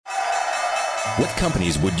What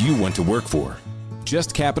companies would you want to work for?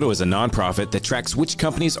 Just Capital is a nonprofit that tracks which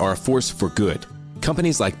companies are a force for good.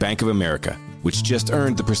 Companies like Bank of America, which just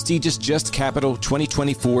earned the prestigious Just Capital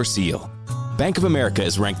 2024 seal. Bank of America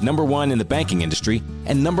is ranked #1 in the banking industry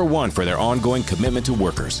and #1 for their ongoing commitment to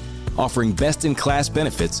workers, offering best-in-class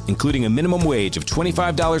benefits, including a minimum wage of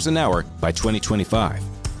 $25 an hour by 2025.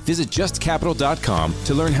 Visit justcapital.com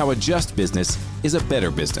to learn how a just business is a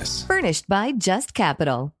better business. Furnished by Just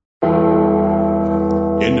Capital.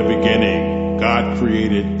 In the beginning, God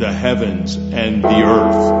created the heavens and the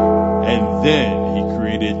earth, and then he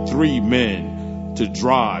created 3 men to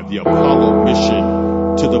drive the Apollo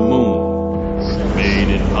mission to the moon. Made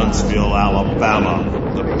in Huntsville,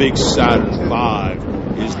 Alabama, the Big Saturn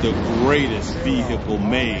V is the greatest vehicle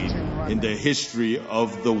made in the history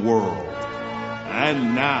of the world.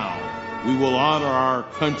 And now we will honor our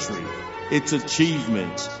country, its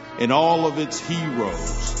achievements, and all of its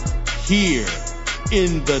heroes here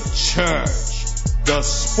in the church, the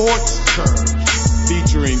Sports Church,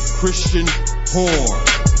 featuring Christian horn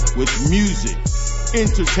with music,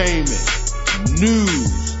 entertainment,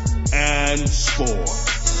 news, and sports.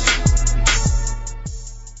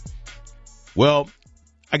 Well,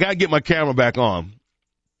 I got to get my camera back on.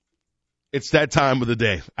 It's that time of the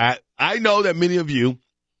day. I know that many of you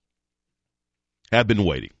have been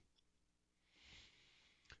waiting.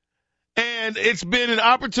 And it's been an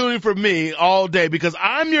opportunity for me all day because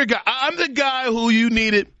I'm your guy. I'm the guy who you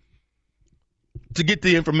needed to get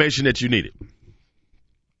the information that you needed.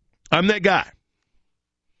 I'm that guy.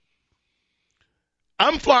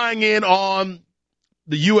 I'm flying in on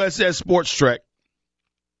the USS Sports Trek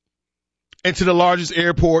into the largest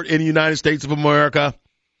airport in the United States of America,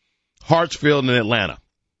 Hartsfield in Atlanta.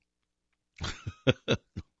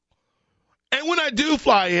 And when I do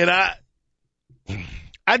fly in,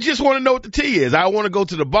 I just want to know what the tea is. I want to go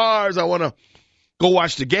to the bars. I want to go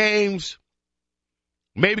watch the games.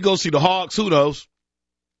 Maybe go see the Hawks. Who knows?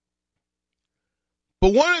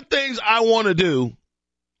 But one of the things I want to do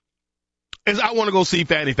is I want to go see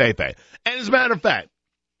Fani. And as a matter of fact,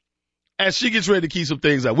 as she gets ready to keep some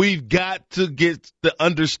things up, we've got to get the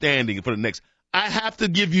understanding for the next. I have to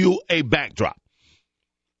give you a backdrop.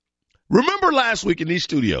 Remember last week in these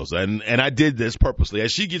studios, and I did this purposely,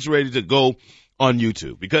 as she gets ready to go on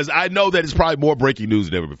YouTube, because I know that it's probably more breaking news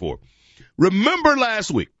than ever before. Remember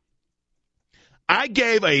last week, I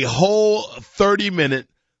gave a whole 30-minute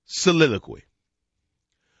soliloquy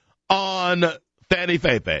on Fani.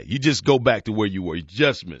 You just go back to where you were. You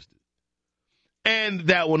just missed it. And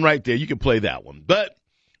that one right there, you can play that one. But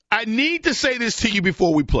I need to say this to you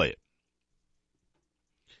before we play it.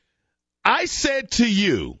 I said to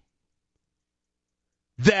you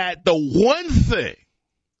that the one thing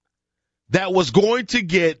that was going to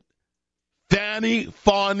get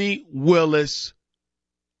Fani Willis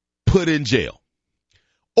put in jail,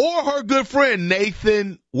 or her good friend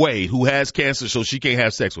Nathan Wade, who has cancer, so she can't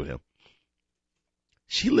have sex with him.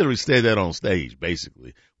 She literally said that on stage,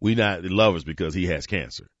 basically. We not lovers because he has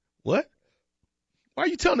cancer. What? Why are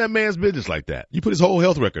you telling that man's business like that? You put his whole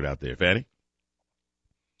health record out there, Fani.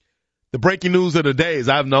 The breaking news of the day is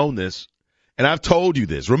I've known this, and I've told you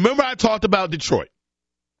this. Remember I talked about Detroit.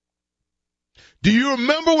 Do you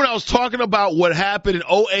remember when I was talking about what happened in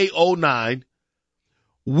 2008-09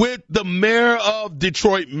 with the mayor of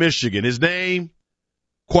Detroit, Michigan? His name,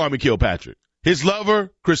 Kwame Kilpatrick. His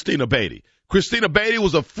lover, Christina Beatty. Christina Beatty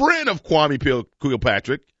was a friend of Kwame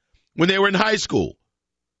Kilpatrick when they were in high school.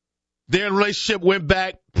 Their relationship went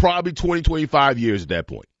back probably 20, 25 years at that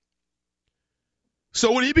point.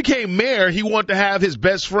 So when he became mayor, he wanted to have his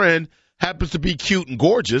best friend, happens to be cute and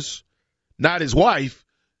gorgeous, not his wife,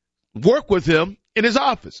 work with him in his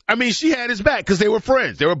office. I mean, she had his back because they were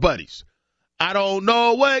friends. They were buddies. I don't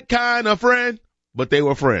know what kind of friend, but they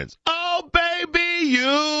were friends. Oh, baby,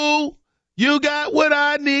 you got what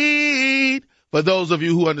I need, for those of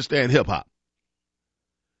you who understand hip-hop.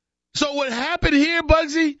 So what happened here,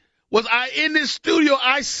 Bugsy, was in this studio,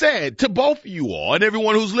 I said to both of you all and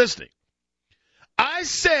everyone who's listening, I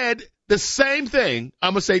said the same thing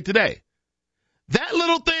I'm going to say today. That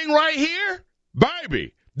little thing right here,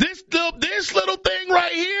 baby, this little thing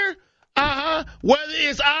right here, whether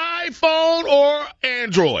it's iPhone or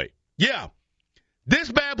Android, yeah,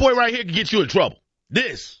 this bad boy right here can get you in trouble.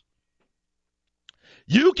 This.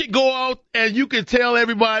 You can go out and you can tell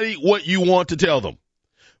everybody what you want to tell them.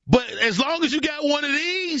 But as long as you got one of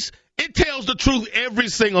these, it tells the truth every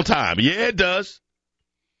single time. Yeah, it does.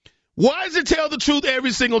 Why does it tell the truth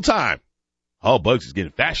every single time? Oh, Bugs is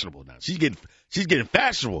getting fashionable now. She's getting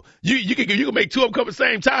fashionable. You can make two of them come at the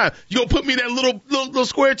same time. You gonna put me in that little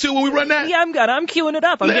square too when we run that? Yeah, I'm good. I'm queuing it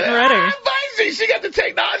up. I'm getting ready. She got the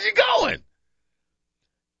technology going.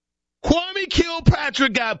 Kwame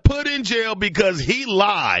Kilpatrick got put in jail because he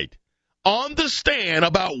lied on the stand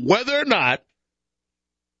about whether or not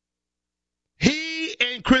he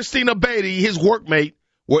and Christina Beatty, his workmate,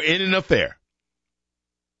 were in an affair.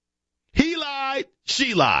 He lied.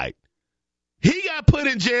 She lied. He got put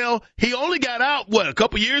in jail. He only got out, a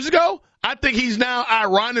couple years ago? I think he's now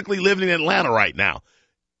ironically living in Atlanta right now.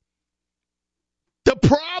 The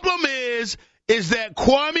problem is that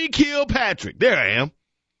Kwame Kilpatrick, there I am.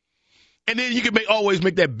 And then you can always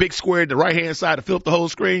make that big square at the right-hand side to fill up the whole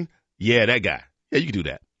screen. Yeah, that guy. Yeah, you can do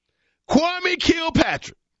that. Kwame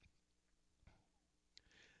Kilpatrick,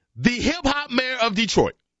 the hip-hop mayor of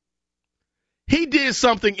Detroit. He did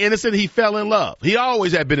something innocent. He fell in love. He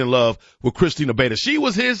always had been in love with Christina Beatty. She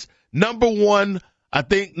was his number one, I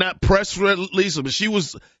think, not press release, but she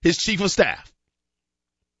was his chief of staff.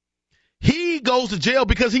 He goes to jail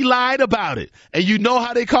because he lied about it. And you know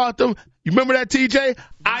how they caught him? You remember that, TJ?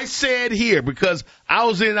 I said here because I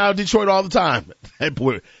was in and out of Detroit all the time.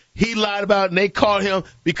 He lied about it, and they caught him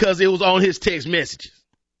because it was on his text messages.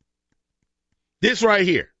 This right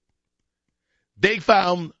here. They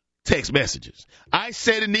found text messages. I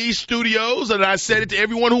said in these studios, and I said it to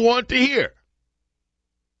everyone who wanted to hear,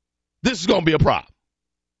 this is going to be a problem.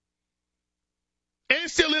 And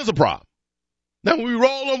it still is a problem. Now, when we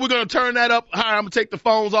roll on, we're going to turn that up higher. I'm going to take the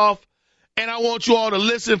phones off, and I want you all to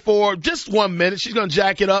listen for just 1 minute. She's going to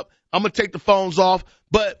jack it up. I'm going to take the phones off,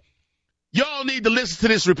 but y'all need to listen to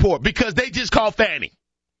this report because they just called Fani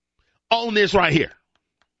on this right here.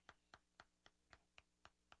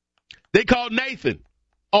 They called Nathan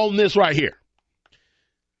on this right here.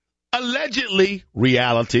 Allegedly,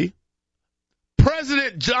 reality,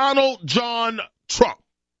 President Donald John Trump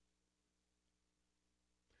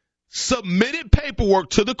submitted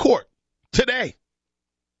paperwork to the court today.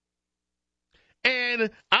 And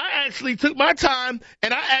I actually took my time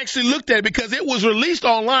and I actually looked at it because it was released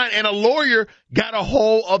online and a lawyer got a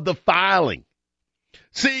hold of the filing.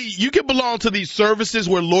 See, you can belong to these services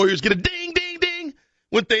where lawyers get a ding, ding, ding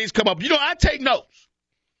when things come up. You know, I take notes.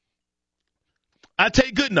 I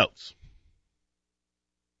take good notes.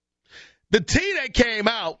 The tea that came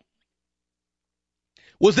out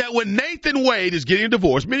was that when Nathan Wade is getting a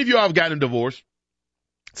divorce, many of you have gotten a divorce.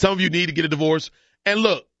 Some of you need to get a divorce. And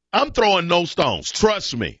look, I'm throwing no stones.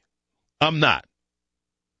 Trust me, I'm not.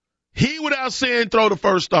 He without sin throw the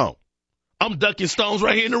first stone. I'm ducking stones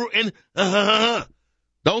right here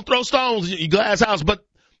Don't throw stones in your glass house. But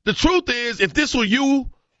the truth is, if this were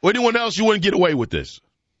you or anyone else, you wouldn't get away with this.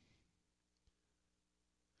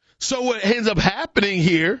 So what ends up happening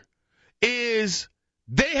here is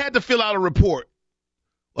they had to fill out a report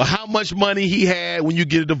of how much money he had when you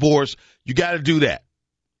get a divorce. You got to do that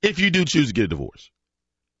if you do choose to get a divorce.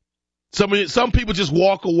 Some people just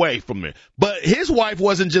walk away from it. But his wife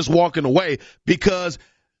wasn't just walking away because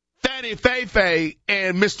Fani Feifei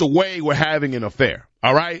and Mr. Wade were having an affair.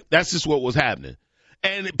 All right? That's just what was happening.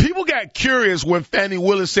 And people got curious when Fani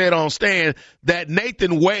Willis said on stand that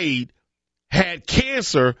Nathan Wade had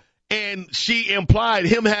cancer, and she implied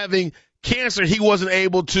him having cancer, he wasn't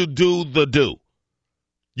able to do the do.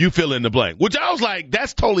 You fill in the blank. Which I was like,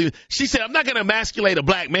 that's totally, she said, I'm not going to emasculate a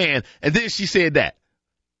black man. And then she said that.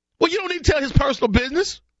 Well, you don't need to tell his personal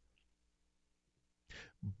business.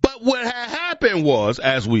 But what had happened was,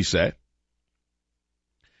 as we say,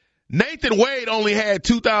 Nathan Wade only had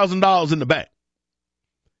 $2,000 in the bank.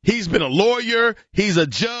 He's been a lawyer. He's a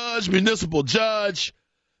judge, municipal judge.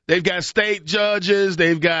 They've got state judges.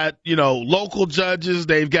 They've got, local judges.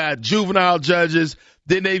 They've got juvenile judges.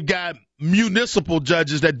 Then they've got municipal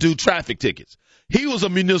judges that do traffic tickets. He was a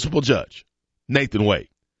municipal judge, Nathan Wade.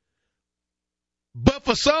 But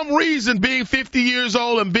for some reason, being 50 years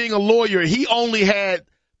old and being a lawyer, he only had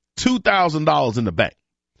 $2,000 in the bank.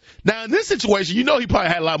 Now, in this situation, he probably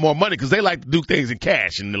had a lot more money because they like to do things in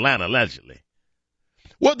cash in Atlanta, allegedly.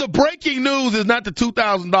 Well, the breaking news is not the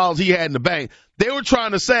 $2,000 he had in the bank. They were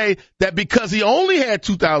trying to say that because he only had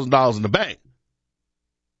 $2,000 in the bank,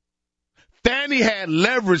 Fani had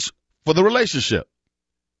leverage for the relationship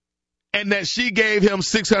and that she gave him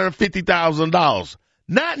 $650,000,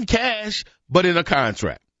 not in cash, but in a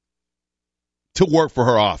contract to work for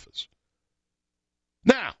her office.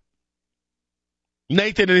 Now,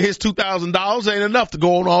 Nathan and his $2,000 ain't enough to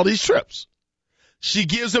go on all these trips. She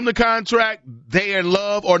gives him the contract. They are in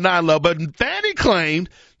love or not in love. But Fani claimed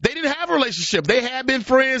they didn't have a relationship. They had been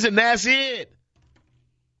friends, and that's it.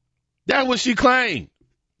 That's what she claimed.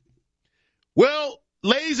 Well,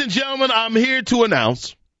 ladies and gentlemen, I'm here to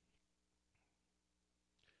announce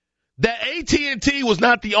that AT&T was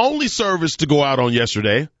not the only service to go out on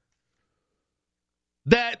yesterday.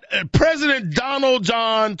 that President Donald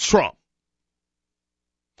John Trump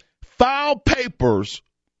filed papers,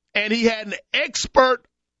 and he had an expert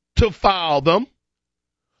to file them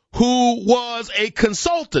who was a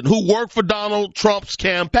consultant who worked for Donald Trump's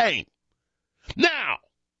campaign. Now,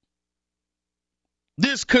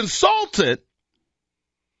 this consultant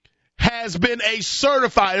has been a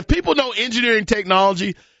certified, if people know engineering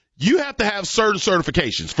technology, you have to have certain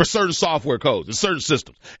certifications for certain software codes and certain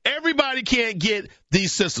systems. Everybody can't get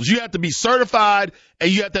these systems. You have to be certified,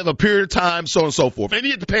 and you have to have a period of time, so on and so forth. And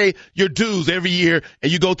you have to pay your dues every year,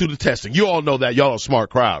 and you go through the testing. You all know that. Y'all are a smart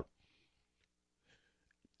crowd.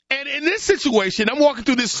 And in this situation, I'm walking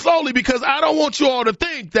through this slowly because I don't want you all to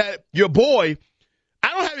think that your boy, I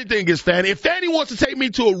don't have anything against Fani. If Fani wants to take me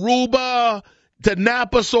to Aruba, to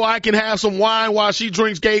Napa, so I can have some wine while she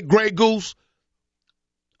drinks Grey Goose,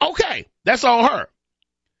 okay, that's on her.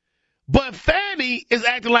 But Fani is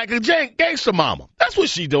acting like a gangster mama. That's what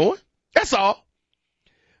she's doing. That's all.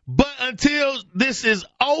 But until this is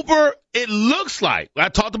over, it looks like, I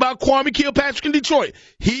talked about Kwame Kilpatrick in Detroit.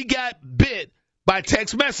 He got bit by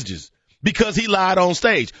text messages because he lied on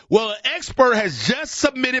stage. Well, an expert has just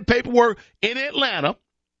submitted paperwork in Atlanta,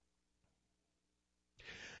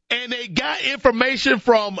 and they got information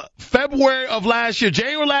from February of last year,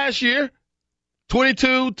 January last year,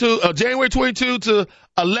 22 to January 22 to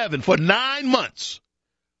 11 for 9 months.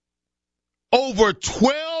 Over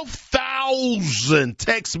 12,000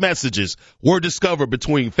 text messages were discovered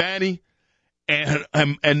between Fani and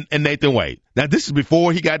Nathan Wade. Now, this is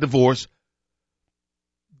before he got divorced.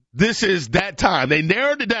 This is that time. They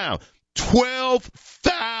narrowed it down.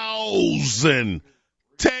 12,000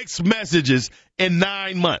 text messages in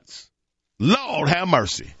 9 months. Lord have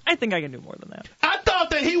mercy. I think I can do more than that. I thought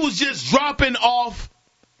that he was just dropping off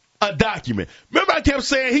a document. Remember I kept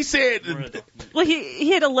saying, he said. Well,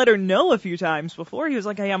 he had to let her know a few times before. He was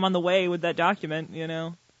like, hey, I'm on the way with that document, you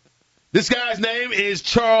know. This guy's name is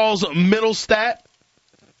Charles Middlestat.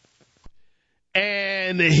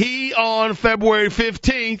 And he, on February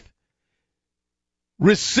 15th,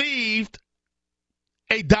 received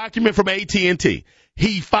a document from AT&T.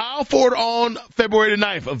 He filed for it on February the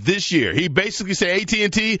 9th of this year. He basically said,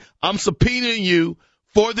 AT&T, I'm subpoenaing you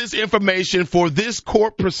for this information, for this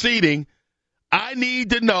court proceeding. I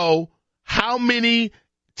need to know how many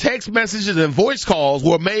text messages and voice calls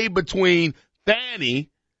were made between Fani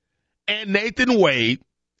and Nathan Wade.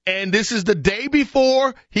 And this is the day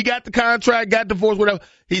before he got the contract, got divorced, whatever.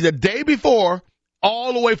 He's the day before,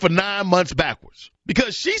 all the way for 9 months backwards.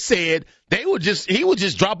 Because she said he would just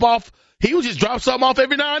drop something off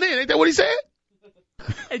every now and then. Ain't that what he said?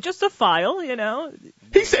 Just a file, you know.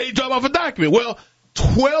 He said he'd drop off a document. Well,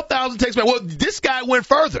 12,000 text messages. Well, this guy went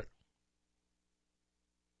further.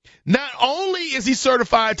 Not only is he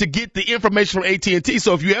certified to get the information from AT&T,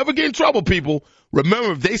 so if you ever get in trouble, people,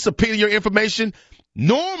 remember, if they subpoena your information,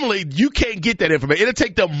 normally you can't get that information. It'll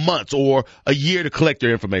take them months or a year to collect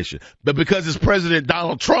their information. But because it's President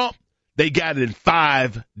Donald Trump, they got it in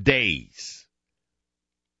 5 days.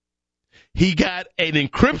 He got an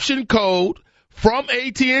encryption code from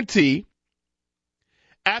AT&T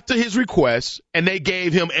after his request, and they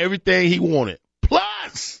gave him everything he wanted.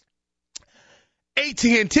 Plus,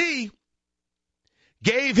 AT&T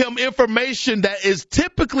gave him information that is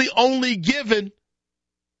typically only given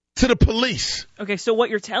to the police. Okay, so what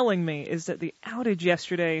you're telling me is that the outage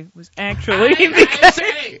yesterday was actually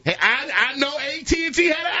I know AT&T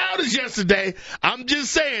had an outage yesterday. I'm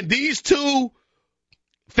just saying, these two,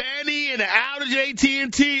 Fani and the outage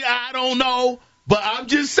AT&T, I don't know. But I'm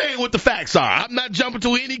just saying what the facts are. I'm not jumping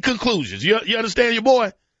to any conclusions. You understand your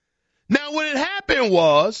boy? Now, what had happened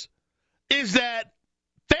is that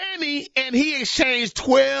Fani and he exchanged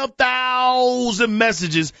 12,000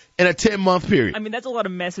 messages in a 10-month period. I mean, that's a lot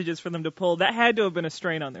of messages for them to pull. That had to have been a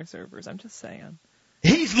strain on their servers. I'm just saying.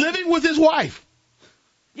 He's living with his wife.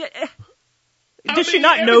 Yeah. Does she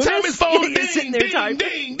not notice? Every time his phone He's sitting there typing.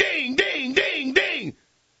 ding, ding, ding, ding, ding.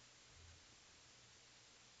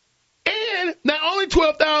 And not only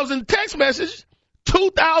 12,000 text messages,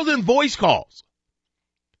 2,000 voice calls.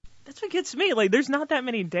 That's what gets me. Like, there's not that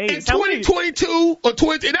many days. In 2022 or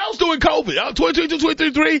 20, and that was during COVID. 2022,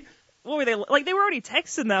 2023. What were they like? They were already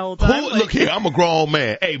texting that whole time. Look here, I'm a grown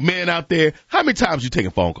man. Hey, man out there, how many times you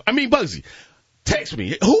taking phone calls? I mean, Bugsy, text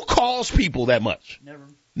me. Who calls people that much?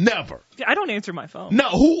 Never. I don't answer my phone. No,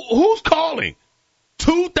 who's calling?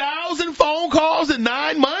 2,000 phone calls in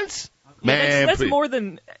 9 months? Man, that's more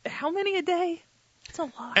than how many a day? That's a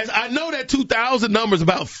lot. And I know that 2,000 number is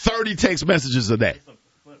about 30 text messages a day.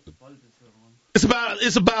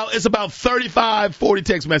 It's about 35, 40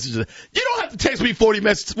 text messages. You don't have to text me 40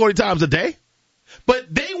 times a day.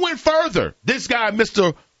 But they went further. This guy,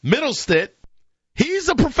 Mr. Middlestead, he's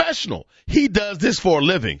a professional. He does this for a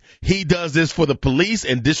living. He does this for the police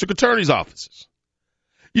and district attorney's offices.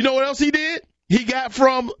 You know what else he did? He got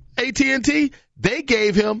from AT&T. They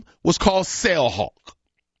gave him what's called Cellhawk.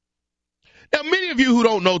 Now, many of you who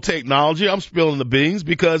don't know technology, I'm spilling the beans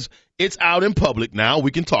because it's out in public now.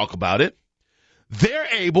 We can talk about it. They're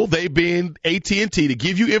able, they being AT&T, to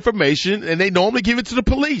give you information, and they normally give it to the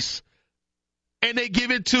police. And they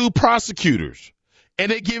give it to prosecutors.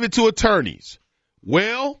 And they give it to attorneys.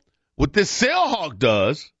 Well, what this Cellhawk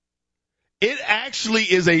does, it actually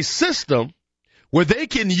is a system where they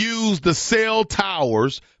can use the cell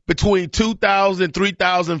towers between 2,000 and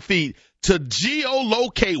 3,000 feet to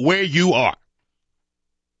geolocate where you are.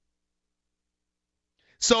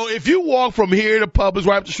 So if you walk from here to Publix,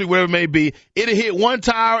 right up the street, wherever it may be, it'll hit one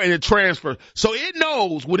tower and it transfers. So it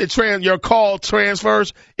knows when your call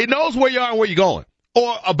transfers, it knows where you are and where you're going,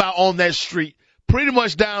 or about on that street, pretty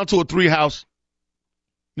much down to a 3-house,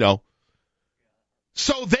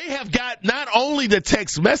 So they have got not only the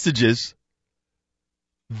text messages,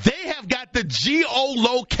 they have got the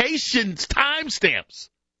geolocation timestamps.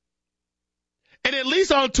 And at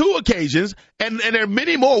least on 2 occasions, and there are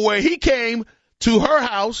many more where he came to her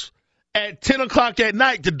house at 10 o'clock at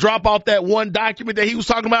night to drop off that one document that he was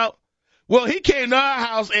talking about. Well, he came to our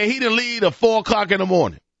house and he didn't leave at 4 o'clock in the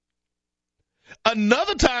morning.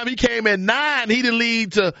 Another time he came at 9, he didn't leave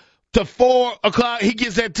to 4 o'clock. He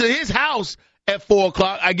gets to his house at 4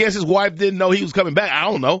 o'clock. I guess his wife didn't know he was coming back. I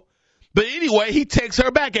don't know. But anyway, he texts her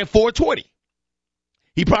back at 4:20.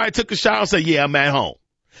 He probably took a shower and said, yeah, I'm at home.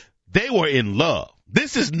 They were in love.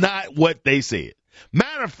 This is not what they said.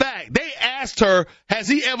 Matter of fact, they asked her, has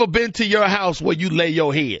he ever been to your house where you lay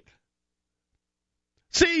your head?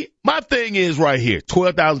 See, my thing is right here.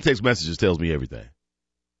 12,000 text messages tells me everything.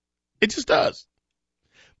 It just does.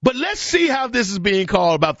 But let's see how this is being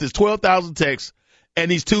called about this 12,000 texts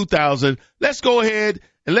and these 2,000. Let's go ahead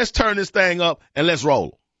and let's turn this thing up and let's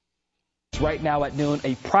roll. Right now at noon,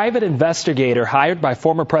 a private investigator hired by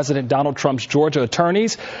former President Donald Trump's Georgia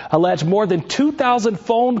attorneys alleged more than 2,000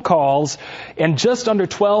 phone calls and just under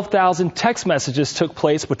 12,000 text messages took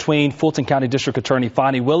place between Fulton County District Attorney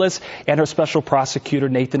Fani Willis and her special prosecutor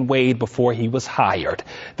Nathan Wade before he was hired.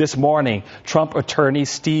 This morning, Trump attorneys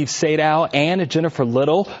Steve Sadow and Jennifer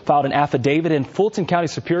Little filed an affidavit in Fulton County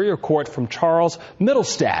Superior Court from Charles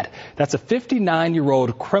Middlestead. That's a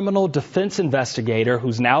 59-year-old criminal defense investigator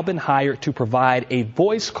who's now been hired to provide a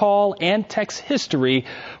voice call and text history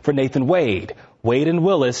for Nathan Wade. Wade and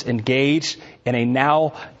Willis engaged in a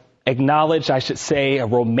now acknowledged, a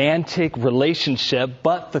romantic relationship,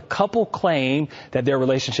 but the couple claim that their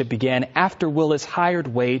relationship began after Willis hired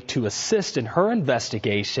Wade to assist in her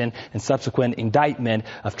investigation and subsequent indictment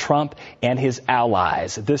of Trump and his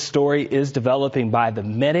allies. This story is developing by the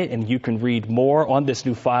minute, and you can read more on this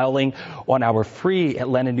new filing on our free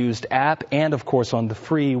Atlanta News app and, of course, on the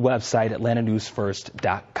free website,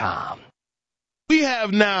 atlantanewsfirst.com. We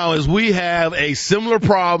have now is we have a similar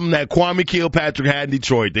problem that Kwame Kilpatrick had in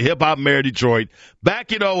Detroit, the hip-hop mayor of Detroit,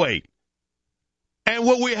 back in 2008. And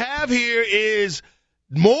what we have here is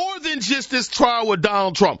more than just this trial with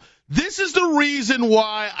Donald Trump. This is the reason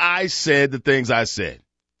why I said the things I said.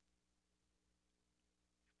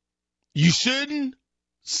 You shouldn't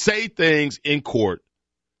say things in court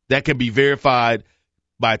that can be verified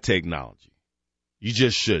by technology. You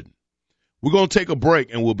just shouldn't. We're going to take a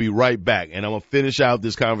break, and we'll be right back. And I'm going to finish out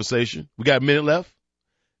this conversation. We got a minute left,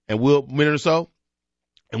 and minute or so.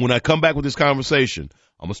 And when I come back with this conversation,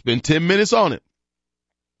 I'm going to spend 10 minutes on it.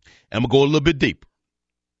 And I'm going to go a little bit deeper.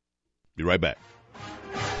 Be right back.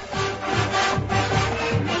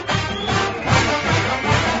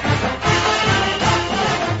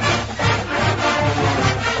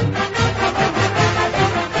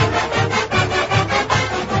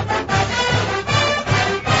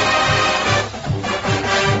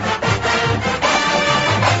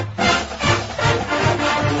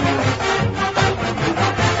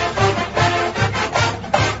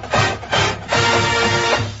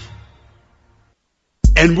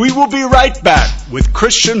 And we will be right back with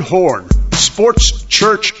Christian Horn, Sports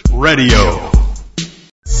Church Radio.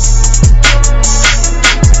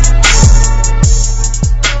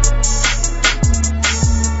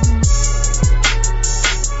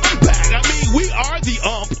 I'm back. I mean, we are the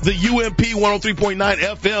the UMP 103.9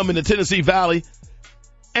 FM in the Tennessee Valley.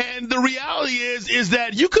 And the reality is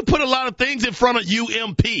that you could put a lot of things in front of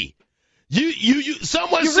UMP.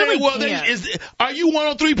 Someone say, really well, are you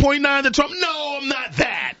 103.9 to Trump? No, I'm not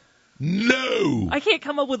that. No. I can't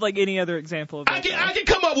come up with like any other example of that. I can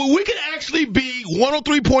come up with, we could actually be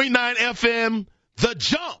 103.9 FM the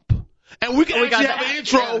jump. And we can actually have an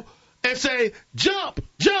intro and say, jump,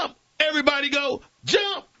 jump. Everybody go,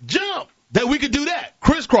 jump, jump. That we could do that.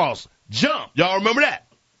 Crisscross, jump. Y'all remember that?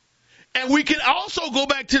 And we can also go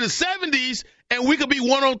back to the 70s, and we could be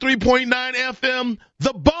 103.9 FM,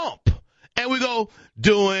 The Bump. And we go,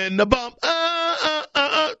 doing the bump,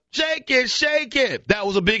 shake it, shake it. That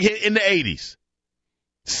was a big hit in the 80s.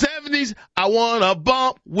 70s, I want to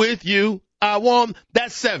bump with you.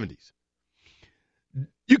 That's 70s.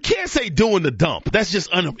 You can't say doing the dump. That's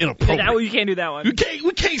just inappropriate. No, you can't do that one. We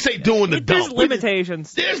can't say doing the dump. There's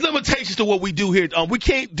limitations. There's limitations to what we do here. We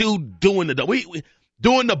can't do doing the dump. We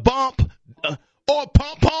doing the bump or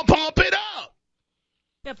pump it up.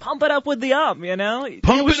 Yeah, pump it up with the Pump we it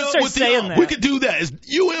should up start with saying the that. We could do that. It's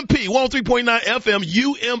UMP, 103.9 FM,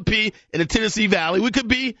 UMP in the Tennessee Valley. We could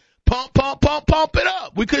be pump it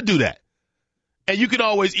up. We could do that. And you can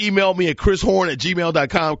always email me at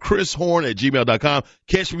chrishorn@gmail.com, chrishorn@gmail.com.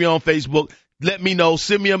 Catch me on Facebook. Let me know.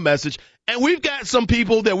 Send me a message. And we've got some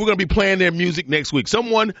people that we're going to be playing their music next week.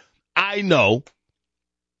 Someone I know,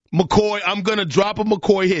 McCoy, I'm going to drop a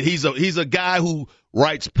McCoy hit. He's a guy who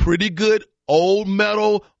writes pretty good old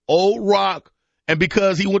metal, old rock. And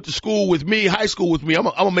because he went to school with me, high school with me, I'm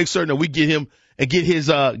going to make certain that we get him and get his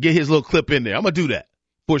little clip in there. I'm going to do that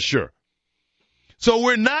for sure. So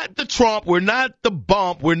we're not the Trump, we're not the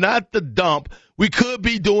bump, we're not the dump. We could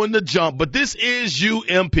be doing the jump, but this is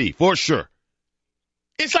UMP for sure.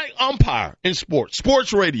 It's like umpire in sports,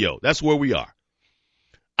 sports radio. That's where we are.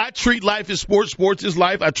 I treat life as sports, sports is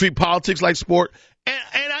life. I treat politics like sport, and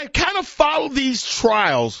I kind of follow these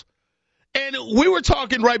trials. And we were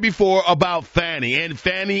talking right before about Fani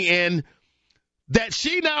and that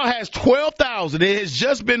she now has 12,000. It has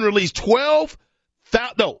just been released.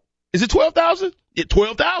 12,000. No, is it 12,000?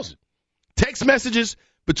 12,000 text messages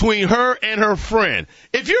between her and her friend.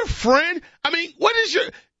 If your friend, what is your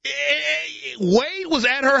Wade was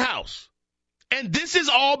at her house, and this has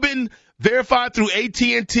all been verified through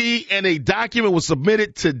AT&T, and a document was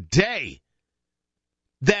submitted today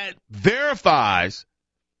that verifies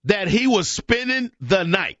that he was spending the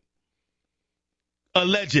night,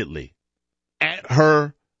 allegedly, at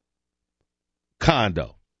her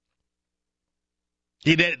condo.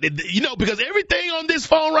 Because everything on this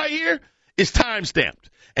phone right here is time-stamped.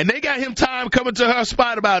 And they got him time coming to her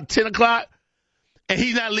spot about 10 o'clock, and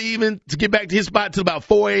he's not leaving to get back to his spot until about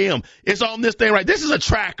 4 a.m. It's on this thing right. This is a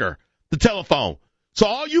tracker, the telephone. So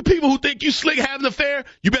all you people who think you slick having an affair,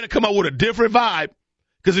 you better come up with a different vibe.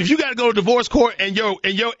 Because if you got to go to divorce court and your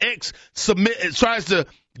ex tries to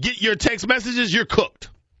get your text messages, you're cooked.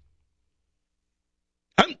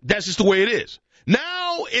 That's just the way it is.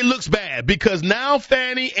 Now it looks bad because now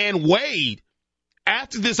Fani and Wade,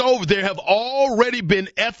 after this over, there have already been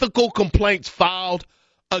ethical complaints filed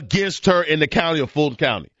against her in the county of Fulton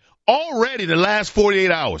County. Already in the last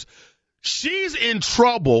 48 hours. She's in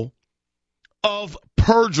trouble of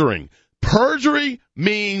perjuring. Perjury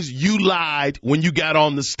means you lied when you got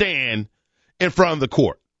on the stand in front of the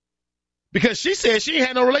court. Because she said she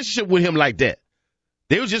had no relationship with him like that.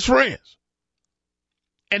 They were just friends.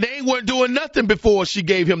 And they weren't doing nothing before she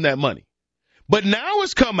gave him that money. But now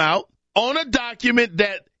it's come out on a document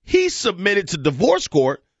that he submitted to divorce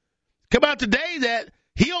court, come out today that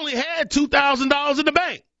he only had $2,000 in the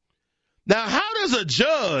bank. Now, how does a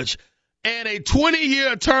judge and a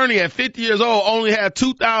 20-year attorney at 50 years old only have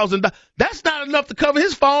 $2,000? That's not enough to cover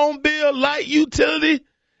his phone bill, light, utility,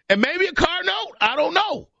 and maybe a car note. I don't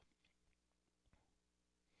know.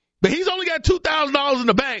 But he's only got $2,000 in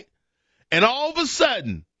the bank. And all of a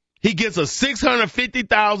sudden, he gets a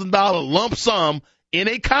 $650,000 lump sum in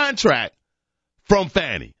a contract from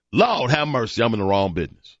Fani. Lord have mercy, I'm in the wrong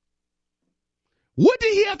business. What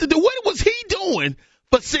did he have to do? What was he doing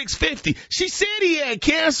for $650,000? She said he had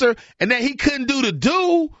cancer and that he couldn't do the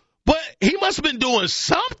do, but he must have been doing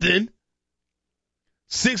something.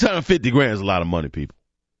 $650,000 is a lot of money, people.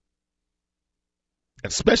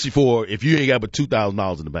 Especially for if you ain't got but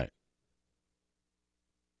 $2,000 in the bank.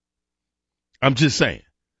 I'm just saying,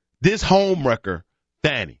 this homewrecker,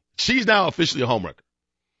 Fani, she's now officially a homewrecker.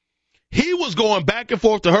 He was going back and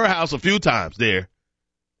forth to her house a few times there.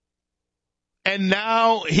 And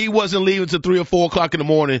now he wasn't leaving till 3 or 4 o'clock in the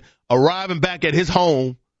morning, arriving back at his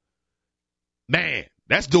home. Man,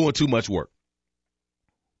 that's doing too much work.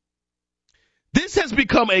 This has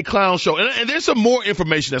become a clown show. And there's some more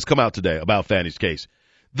information that's come out today about Fani's case.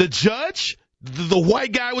 The judge, the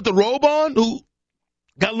white guy with the robe on, who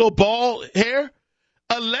got a little bald hair,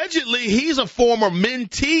 allegedly he's a former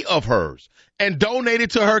mentee of hers and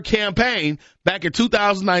donated to her campaign back in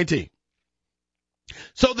 2019.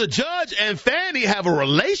 So the judge and Fani have a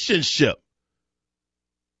relationship.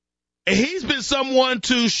 He's been someone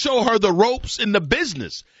to show her the ropes in the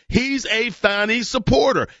business. He's a Fani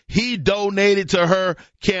supporter. He donated to her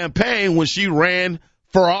campaign when she ran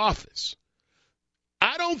for office.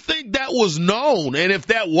 I don't think that was known. And if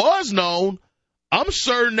that was known, I'm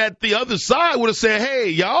certain that the other side would have said,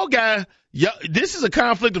 hey, this is a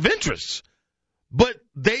conflict of interest. But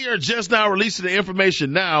they are just now releasing the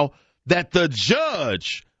information now that the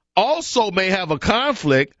judge also may have a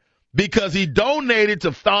conflict because he donated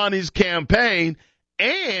to Fani's campaign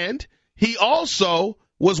and he also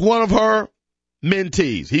was one of her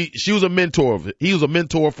mentees. She was a mentor of it. He was a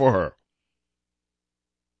mentor for her.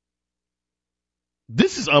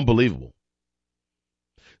 This is unbelievable.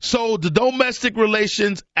 So the domestic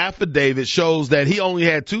relations affidavit shows that he only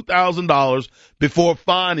had $2,000 before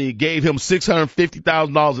Fani gave him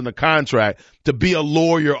 $650,000 in the contract to be a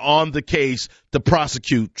lawyer on the case to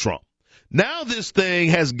prosecute Trump. Now this thing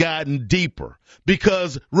has gotten deeper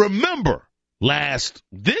because remember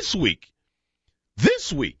this week,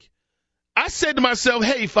 I said to myself,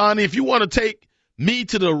 hey, Fani, if you want to take me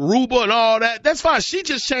to the Aruba and all that, that's fine. She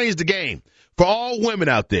just changed the game for all women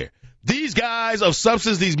out there. These guys of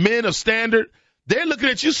substance, these men of standard, they're looking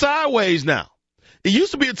at you sideways now. It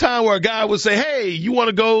used to be a time where a guy would say, hey, you want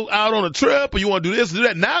to go out on a trip or you want to do this or do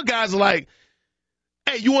that. Now guys are like,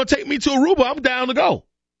 hey, you want to take me to Aruba? I'm down to go.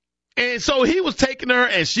 And so he was taking her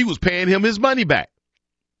and she was paying him his money back,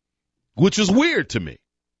 which was weird to me.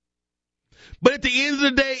 But at the end of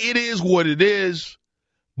the day, it is what it is.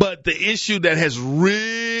 But the issue that has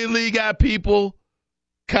really got people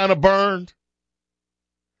kind of burned,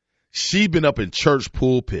 she's been up in church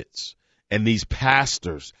pulpits and these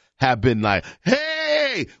pastors have been like,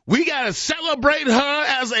 hey, we got to celebrate her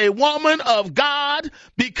as a woman of God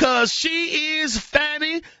because she is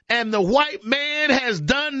Fani and the white man has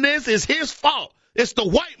done this. It's his fault. It's the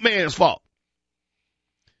white man's fault.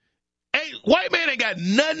 Hey, white man ain't got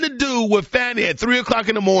nothing to do with Fani at 3 o'clock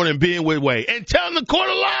in the morning being with Wade and telling the court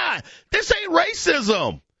a lie. This ain't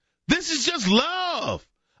racism. This is just love.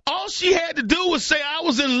 All she had to do was say, I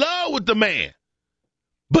was in love with the man.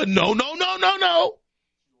 But no.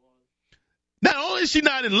 Not only is she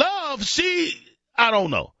not in love, I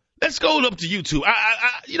don't know. Let's go up to YouTube.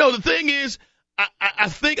 The thing is, I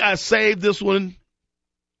think I saved this one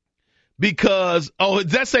because, does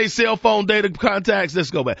that say cell phone data contacts?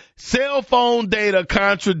 Let's go back. Cell phone data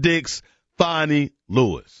contradicts Fani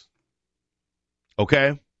Lewis.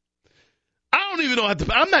 Okay? I don't even know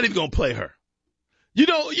I'm not even going to play her. You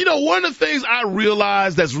know, one of the things I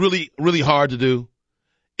realize that's really, really hard to do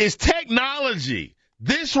is technology.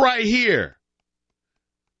 This right here,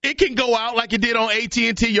 it can go out like it did on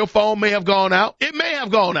AT&T. Your phone may have gone out. It may have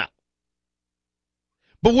gone out.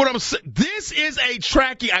 But what I'm saying, this is a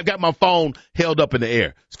tracking. I've got my phone held up in the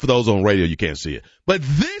air. For those on radio, you can't see it. But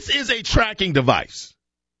this is a tracking device.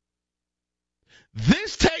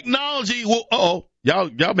 This technology will,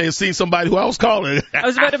 y'all may have seen somebody who I was calling.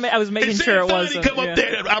 I was making sure it wasn't. Come up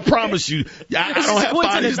there. I promise you. I don't have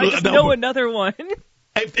Fani's number. I just know another one.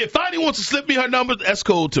 If Fani wants to slip me her number, that's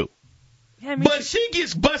cool too. Yeah, but she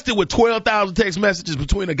gets busted with 12,000 text messages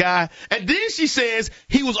between a guy, and then she says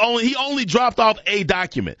he only dropped off a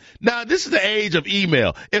document. Now, this is the age of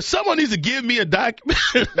email. If someone needs to give me a document,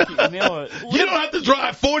 you don't have to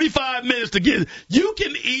drive 45 minutes to get it. You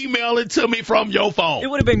can email it to me from your phone. It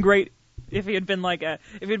would have been great if he had been like,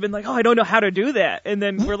 oh, I don't know how to do that, and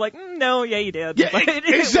then we're like, no, yeah, you did. Yeah, exactly.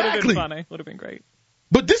 It would have been funny. Would have been great.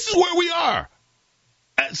 But this is where we are.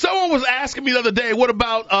 Someone was asking me the other day, what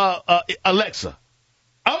about Alexa?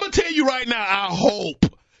 I'm going to tell you right now, I hope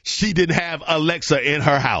she didn't have Alexa in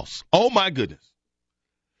her house. Oh, my goodness.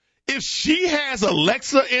 If she has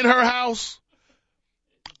Alexa in her house,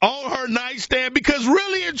 on her nightstand, because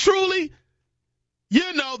really and truly,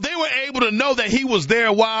 they were able to know that he was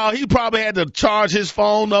there while he probably had to charge his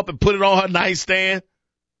phone up and put it on her nightstand.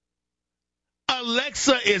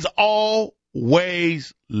 Alexa is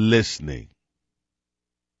always listening.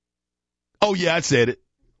 Oh, yeah, I said it.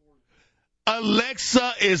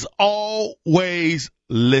 Alexa is always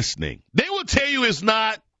listening. They will tell you it's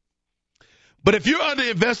not. But if you're under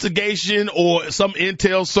investigation or some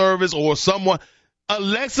intel service or someone,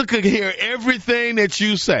 Alexa could hear everything that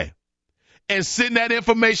you say and send that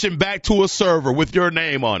information back to a server with your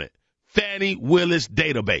name on it. Fani Willis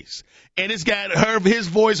database. And it's got his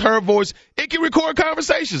voice, her voice. It can record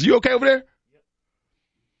conversations. You okay over there?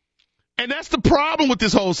 And that's the problem with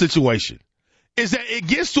this whole situation. Is that it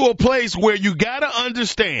gets to a place where you got to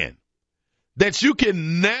understand that you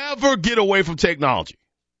can never get away from technology.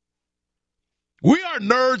 We are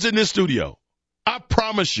nerds in this studio. I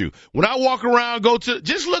promise you. When I walk around,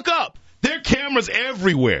 just look up. There are cameras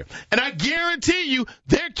everywhere. And I guarantee you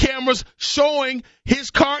there are cameras showing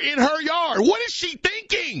his car in her yard. What is she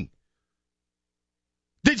thinking?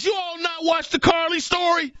 Did you all not watch the Carly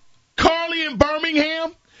story? Carly in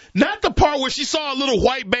Birmingham? Not the part where she saw a little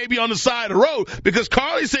white baby on the side of the road, because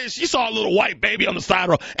Carly said she saw a little white baby on the side of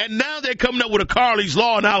the road. And now they're coming up with a Carly's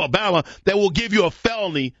Law in Alabama that will give you a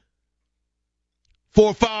felony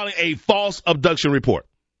for filing a false abduction report.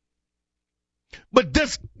 But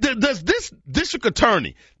does this district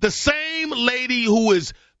attorney, the same lady who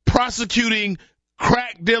is prosecuting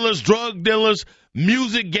crack dealers, drug dealers,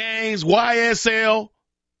 music gangs, YSL,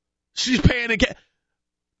 she's paying in cash.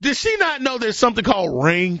 Does she not know there's something called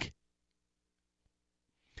Ring?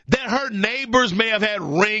 That her neighbors may have had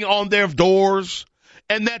Ring on their doors,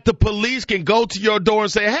 and that the police can go to your door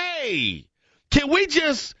and say, hey, can we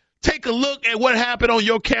just take a look at what happened on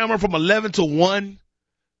your camera from 11 to 1?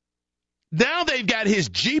 Now they've got his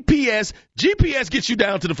GPS. GPS gets you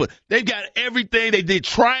down to the foot. They've got everything. They did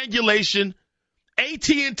triangulation.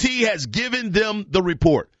 AT&T has given them the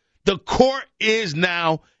report. The court is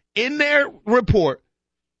now in their report.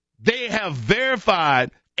 They have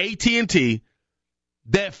verified, AT&T,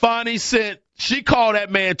 that Fani sent, she called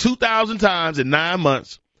that man 2,000 times in 9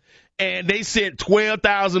 months, and they sent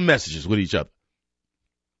 12,000 messages with each other.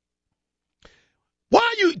 Why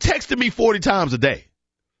are you texting me 40 times a day?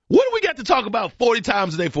 What do we got to talk about 40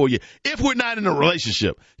 times a day for you if we're not in a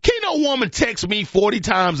relationship? Can't no woman text me 40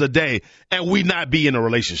 times a day and we not be in a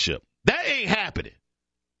relationship. That ain't happening.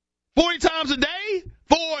 40 times a day?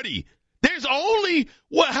 40. There's only,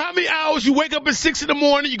 how many hours? You wake up at 6 in the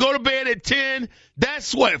morning, you go to bed at 10.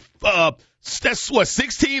 That's what,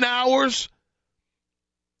 16 hours?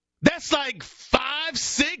 That's like 5,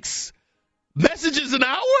 6 messages an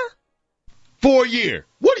hour for a year.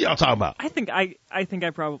 What are y'all talking about? I think I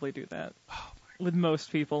probably do that with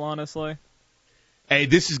most people, honestly. Hey,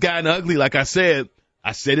 this has gotten ugly. Like I said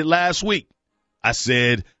it last week. I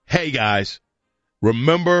said, hey, guys,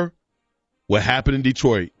 remember what happened in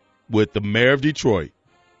Detroit with the mayor of Detroit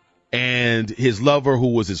and his lover,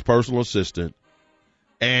 who was his personal assistant,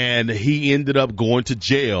 and he ended up going to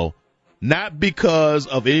jail, not because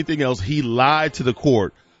of anything else. He lied to the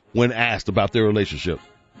court when asked about their relationship,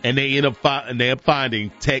 and they end up finding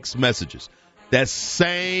text messages. That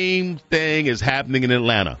same thing is happening in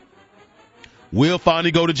Atlanta. Will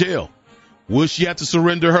Fani go to jail? Will she have to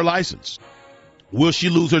surrender her license? Will she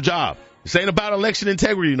lose her job? This ain't about election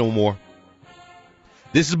integrity no more.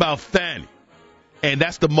 This is about Fani. And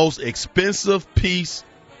that's the most expensive piece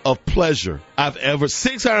of pleasure I've ever,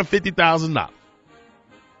 $650,000.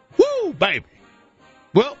 Woo, baby.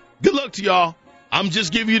 Well, good luck to y'all. I'm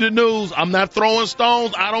just giving you the news. I'm not throwing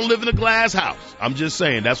stones. I don't live in a glass house. I'm just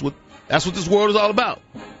saying that's what this world is all about.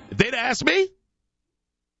 If they'd asked me,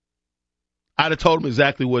 I'd have told them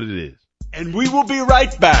exactly what it is. And we will be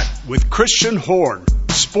right back with Christian Horn,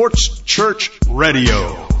 Sports Church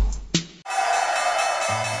Radio.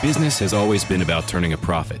 Business has always been about turning a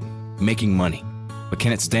profit, making money. But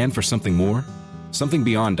can it stand for something more? Something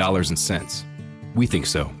beyond dollars and cents? We think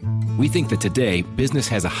so. We think that today, business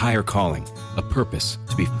has a higher calling, a purpose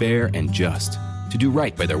to be fair and just, to do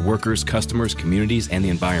right by their workers, customers, communities, and the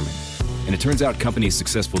environment. And it turns out companies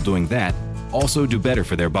successful doing that also do better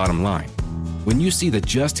for their bottom line. When you see the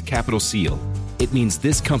Just Capital seal, it means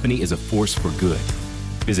this company is a force for good.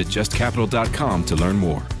 Visit justcapital.com to learn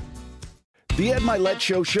more. The Ed Milet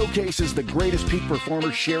Show showcases the greatest peak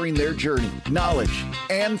performers sharing their journey, knowledge,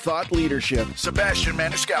 and thought leadership. Sebastian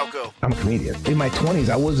Maniscalco. I'm a comedian. In my 20s,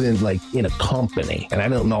 I wasn't in a company, and I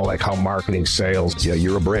don't know how marketing, sales. Yeah,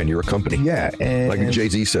 you're a brand, you're a company. Yeah, and like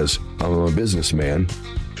Jay-Z says, I'm a businessman.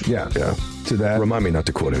 Yeah. To that. Remind me not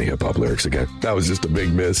to quote any hip-hop lyrics again. That was just a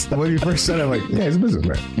big miss. When you first said it, I'm like, yeah, he's a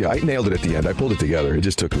businessman. Yeah, I nailed it at the end. I pulled it together. It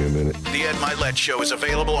just took me a minute. The Ed Milet Show is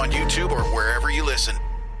available on YouTube or wherever you listen.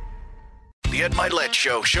 The Ed Milet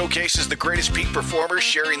Show showcases the greatest peak performers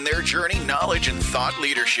sharing their journey, knowledge, and thought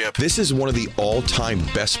leadership. This is one of the all-time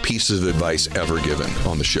best pieces of advice ever given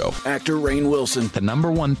on the show. Actor Rainn Wilson. The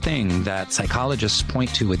number one thing that psychologists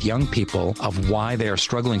point to with young people of why they are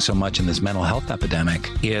struggling so much in this mental health epidemic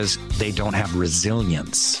is they don't have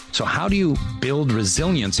resilience. So how do you build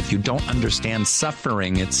resilience if you don't understand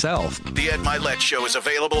suffering itself? The Ed Milet Show is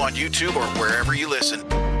available on YouTube or wherever you listen.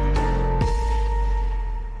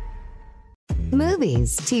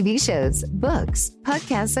 Movies, TV shows, books,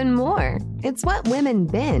 podcasts, and more. It's what women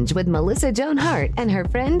binge with Melissa Joan Hart and her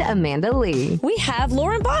friend Amanda Lee. We have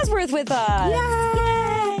Lauren Bosworth with us.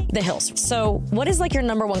 Yay! The Hills. So what is like your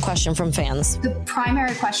number one question from fans? The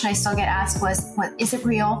primary question I still get asked was, "What is it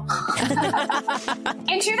real?"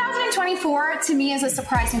 In 2024, to me, is a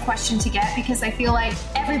surprising question to get because I feel like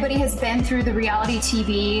everybody has been through the reality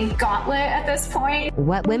TV gauntlet at this point.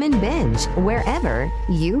 What Women Binge, wherever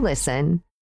you listen.